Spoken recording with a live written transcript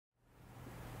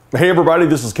Hey everybody,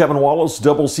 this is Kevin Wallace,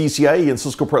 double CCIE and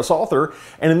Cisco Press author,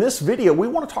 and in this video we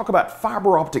want to talk about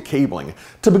fiber optic cabling.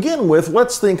 To begin with,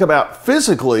 let's think about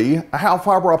physically how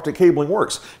fiber optic cabling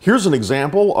works. Here's an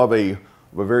example of a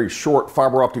very short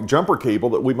fiber optic jumper cable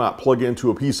that we might plug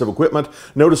into a piece of equipment.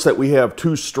 Notice that we have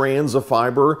two strands of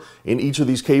fiber in each of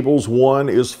these cables. One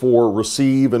is for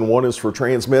receive and one is for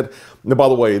transmit. Now, by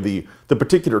the way, the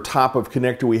particular type of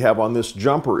connector we have on this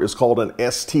jumper is called an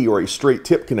ST, or a straight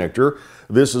tip connector.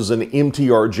 This is an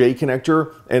MTRJ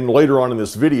connector, and later on in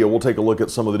this video we'll take a look at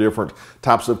some of the different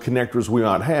types of connectors we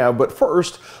might have. But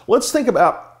first, let's think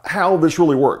about how this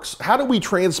really works. How do we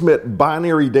transmit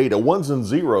binary data, ones and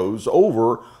zeros,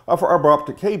 over a fiber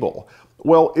optic cable?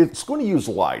 Well, it's going to use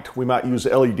light. We might use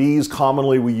LEDs.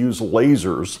 Commonly we use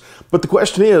lasers. But the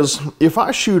question is, if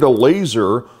I shoot a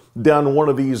laser down one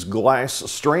of these glass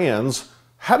strands,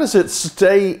 how does it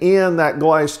stay in that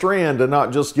glass strand and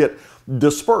not just get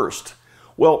dispersed?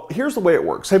 Well, here's the way it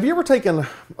works. Have you ever taken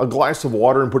a glass of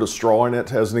water and put a straw in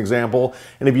it, as an example?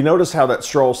 And have you noticed how that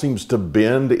straw seems to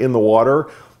bend in the water?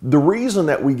 The reason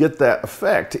that we get that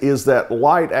effect is that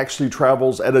light actually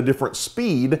travels at a different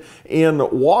speed in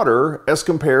water as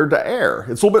compared to air.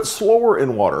 It's a little bit slower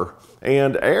in water,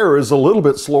 and air is a little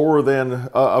bit slower than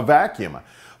a vacuum.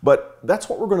 But that's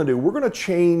what we're going to do. We're going to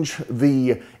change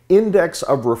the index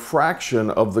of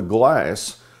refraction of the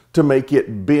glass to make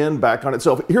it bend back on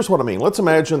itself. Here's what I mean. Let's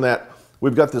imagine that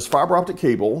we've got this fiber optic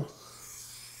cable.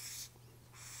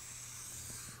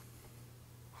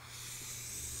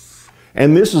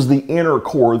 And this is the inner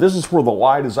core. This is where the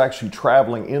light is actually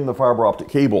traveling in the fiber optic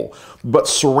cable. But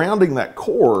surrounding that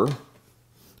core,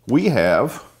 we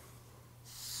have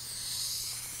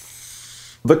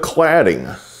the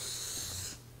cladding.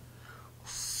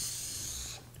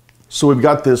 So we've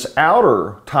got this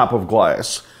outer type of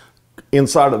glass.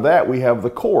 Inside of that, we have the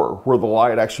core where the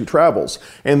light actually travels.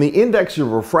 And the index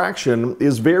of refraction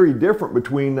is very different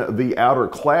between the outer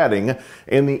cladding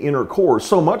and the inner core.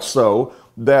 So much so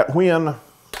that when,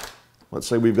 let's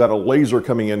say we've got a laser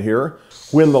coming in here,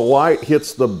 when the light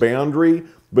hits the boundary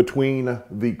between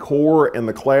the core and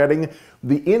the cladding,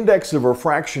 the index of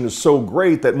refraction is so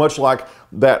great that, much like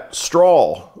that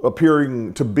straw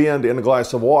appearing to bend in a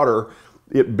glass of water,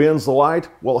 it bends the light.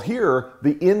 Well, here,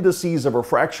 the indices of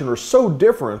refraction are so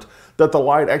different that the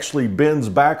light actually bends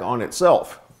back on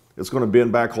itself. It's going to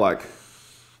bend back like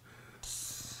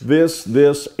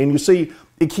this, and you see,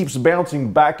 it keeps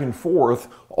bouncing back and forth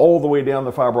all the way down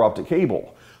the fiber optic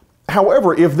cable.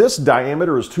 However, if this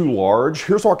diameter is too large,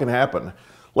 here's what can happen.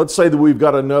 Let's say that we've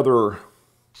got another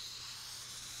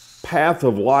path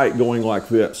of light going like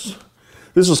this.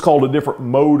 This is called a different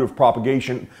mode of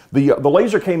propagation. The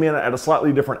laser came in at a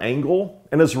slightly different angle,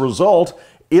 and as a result,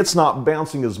 it's not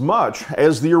bouncing as much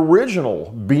as the original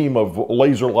beam of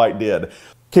laser light did.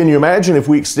 Can you imagine if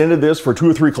we extended this for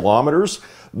 2 or 3 kilometers?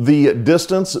 The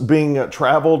distance being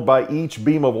traveled by each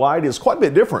beam of light is quite a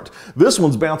bit different. This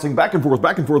one's bouncing back and forth,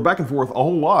 back and forth, back and forth a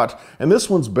whole lot, and this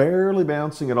one's barely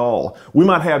bouncing at all. We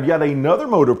might have yet another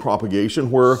mode of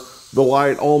propagation where the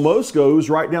light almost goes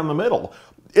right down the middle.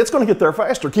 It's going to get there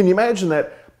faster. Can you imagine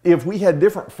that if we had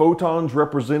different photons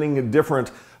representing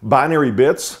different binary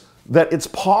bits, that it's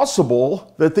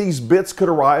possible that these bits could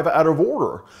arrive out of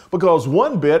order? Because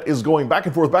one bit is going back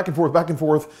and forth, back and forth, back and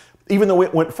forth. Even though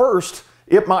it went first,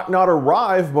 it might not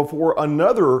arrive before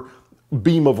another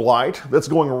beam of light that's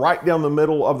going right down the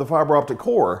middle of the fiber optic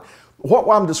core. What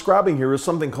I'm describing here is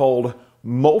something called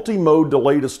multi-mode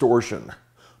delay distortion.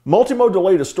 Multi-mode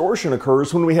delay distortion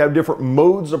occurs when we have different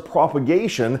modes of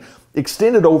propagation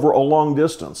extended over a long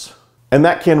distance. And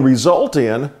that can result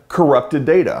in corrupted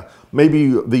data.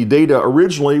 Maybe the data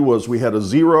originally was we had a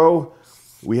 0,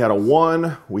 we had a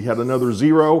 1, we had another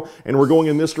 0, and we're going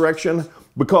in this direction.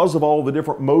 Because of all the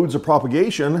different modes of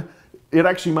propagation, it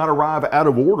actually might arrive out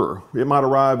of order. It might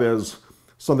arrive as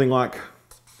something like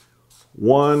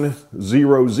 1,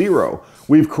 0, 0.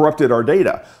 We've corrupted our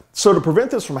data. So to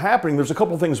prevent this from happening, there's a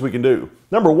couple things we can do.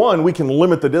 Number one, we can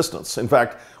limit the distance. In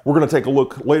fact, we're going to take a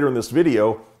look later in this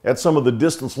video at some of the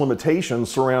distance limitations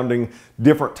surrounding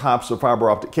different types of fiber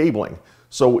optic cabling.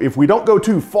 So if we don't go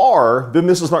too far, then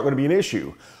this is not going to be an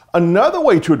issue. Another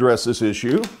way to address this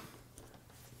issue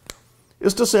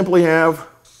is to simply have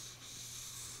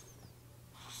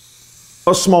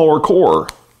a smaller core.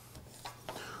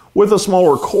 With a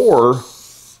smaller core,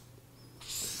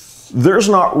 there's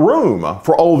not room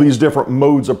for all these different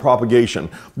modes of propagation.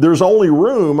 There's only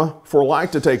room for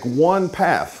light to take one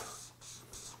path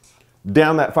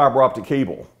down that fiber optic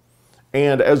cable.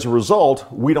 And as a result,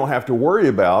 we don't have to worry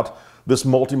about this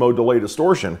multi-mode delay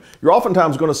distortion. You're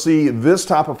oftentimes going to see this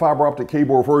type of fiber optic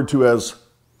cable referred to as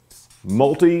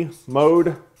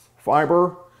multi-mode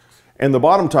fiber, and the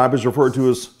bottom type is referred to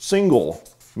as single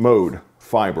mode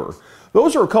fiber.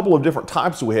 Those are a couple of different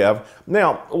types we have.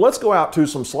 Now, let's go out to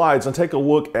some slides and take a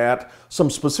look at some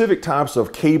specific types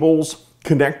of cables,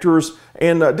 connectors,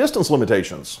 and distance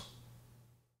limitations.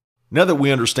 Now that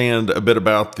we understand a bit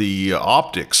about the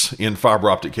optics in fiber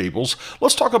optic cables,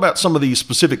 let's talk about some of the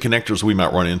specific connectors we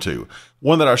might run into.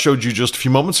 One that I showed you just a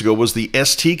few moments ago was the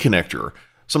ST connector.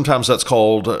 Sometimes that's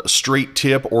called straight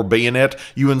tip or bayonet.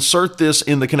 You insert this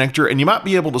in the connector and you might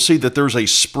be able to see that there's a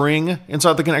spring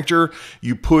inside the connector.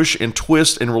 You push and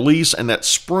twist and release, and that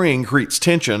spring creates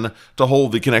tension to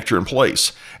hold the connector in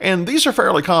place. And these are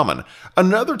fairly common.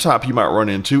 Another type you might run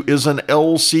into is an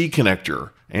LC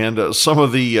connector. And some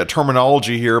of the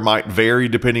terminology here might vary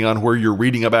depending on where you're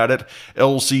reading about it.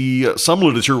 LC, some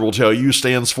literature will tell you,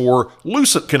 stands for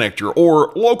lucent connector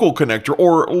or local connector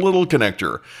or little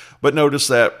connector. But notice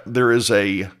that there is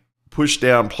a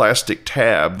push-down plastic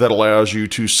tab that allows you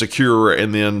to secure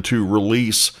and then to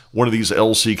release one of these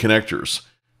LC connectors.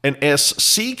 An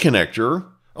SC connector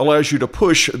allows you to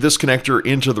push this connector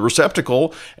into the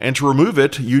receptacle, and to remove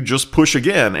it, you just push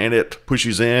again, and it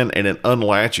pushes in and it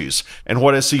unlatches. And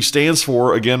what SC stands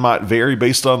for, again, might vary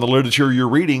based on the literature you're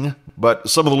reading, but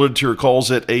some of the literature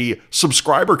calls it a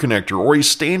subscriber connector, or a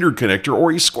standard connector,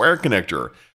 or a square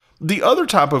connector. The other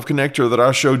type of connector that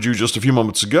I showed you just a few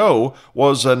moments ago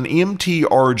was an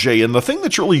MTRJ, and the thing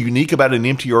that's really unique about an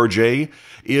MTRJ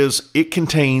is it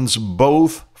contains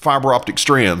both fiber optic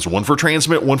strands, one for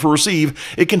transmit, one for receive.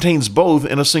 It contains both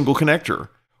in a single connector,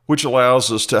 which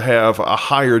allows us to have a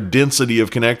higher density of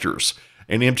connectors.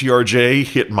 An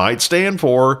MTRJ, it might stand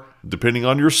for, depending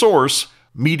on your source,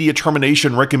 Media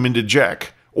Termination Recommended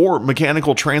Jack, or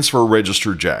Mechanical Transfer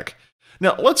Register Jack.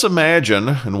 Now, let's imagine,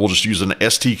 and we'll just use an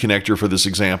ST connector for this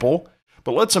example,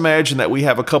 but let's imagine that we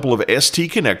have a couple of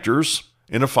ST connectors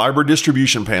in a fiber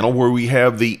distribution panel where we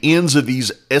have the ends of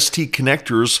these ST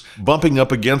connectors bumping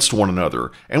up against one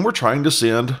another, and we're trying to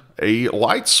send a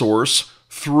light source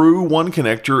through one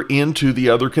connector into the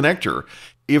other connector.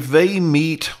 If they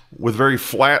meet with very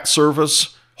flat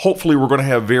surface, hopefully we're going to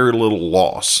have very little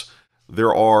loss.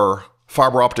 There are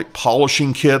fiber optic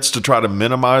polishing kits to try to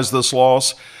minimize this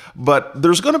loss, but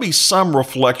there's going to be some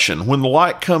reflection. When the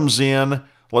light comes in,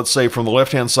 let's say from the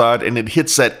left-hand side, and it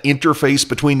hits that interface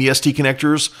between the ST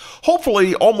connectors,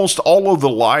 hopefully almost all of the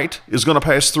light is going to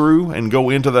pass through and go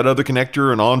into that other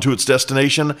connector and on to its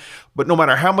destination. But no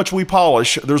matter how much we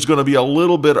polish, there's going to be a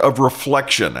little bit of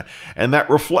reflection. And that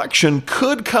reflection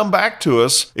could come back to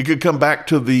us. It could come back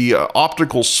to the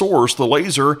optical source, the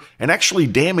laser, and actually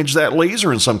damage that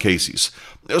laser in some cases.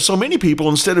 So many people,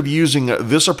 instead of using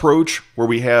this approach where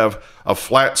we have a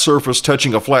flat surface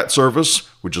touching a flat surface,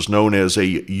 which is known as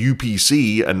a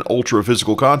UPC, an ultra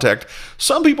physical contact,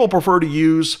 some people prefer to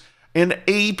use an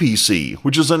APC,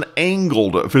 which is an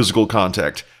angled physical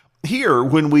contact. Here,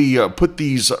 when we put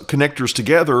these connectors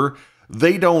together,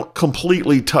 they don't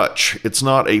completely touch. It's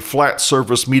not a flat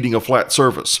surface meeting a flat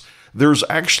surface. There's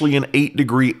actually an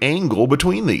 8-degree angle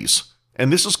between these.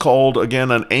 And this is called,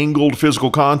 again, an angled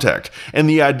physical contact. And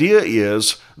the idea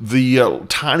is the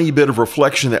tiny bit of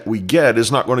reflection that we get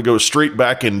is not going to go straight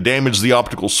back and damage the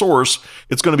optical source.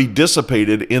 It's going to be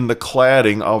dissipated in the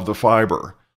cladding of the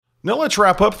fiber. Now let's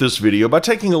wrap up this video by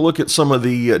taking a look at some of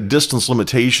the distance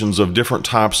limitations of different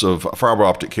types of fiber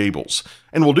optic cables.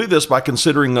 And we'll do this by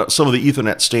considering some of the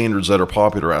Ethernet standards that are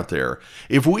popular out there.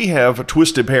 If we have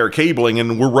twisted pair cabling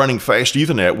and we're running fast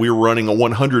Ethernet, we're running a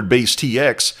 100 base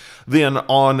TX, then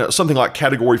on something like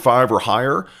category 5 or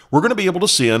higher, we're going to be able to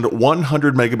send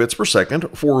 100 megabits per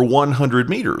second for 100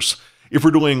 meters. If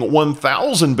we're doing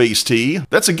 1000 base T,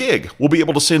 that's a gig. We'll be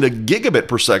able to send a gigabit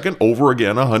per second over,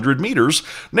 again, 100 meters.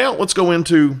 Now let's go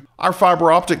into our fiber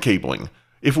optic cabling.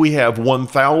 If we have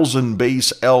 1000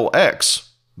 base LX,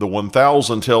 the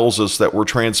 1000 tells us that we're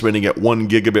transmitting at 1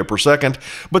 gigabit per second,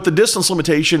 but the distance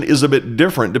limitation is a bit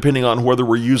different depending on whether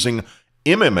we're using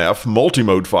MMF,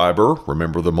 multi-mode fiber,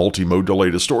 remember the multi-mode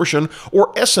delay distortion,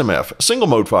 or SMF,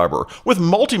 single-mode fiber. With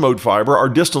multi-mode fiber, our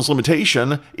distance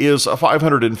limitation is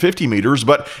 550 meters,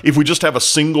 but if we just have a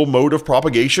single mode of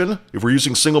propagation, if we're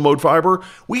using single-mode fiber,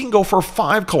 we can go for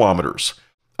 5 kilometers.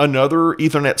 Another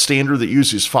Ethernet standard that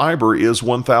uses fiber is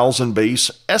 1000 base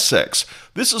SX.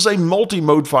 This is a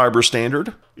multi-mode fiber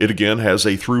standard. It again has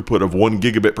a throughput of 1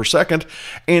 gigabit per second,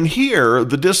 and here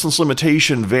the distance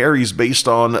limitation varies based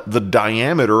on the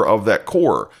diameter of that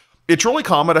core. It's really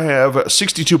common to have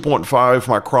 62.5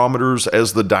 micrometers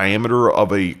as the diameter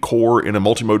of a core in a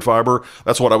multi-mode fiber.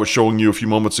 That's what I was showing you a few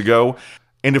moments ago.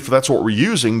 And if that's what we're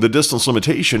using, the distance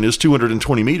limitation is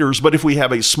 220 meters, but if we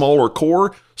have a smaller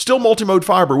core, still multimode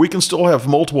fiber, we can still have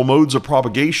multiple modes of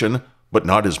propagation, but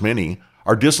not as many.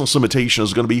 Our distance limitation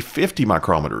is going to be 50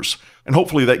 micrometers. And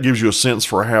hopefully that gives you a sense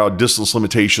for how distance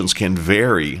limitations can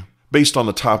vary based on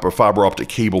the type of fiber optic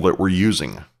cable that we're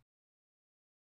using.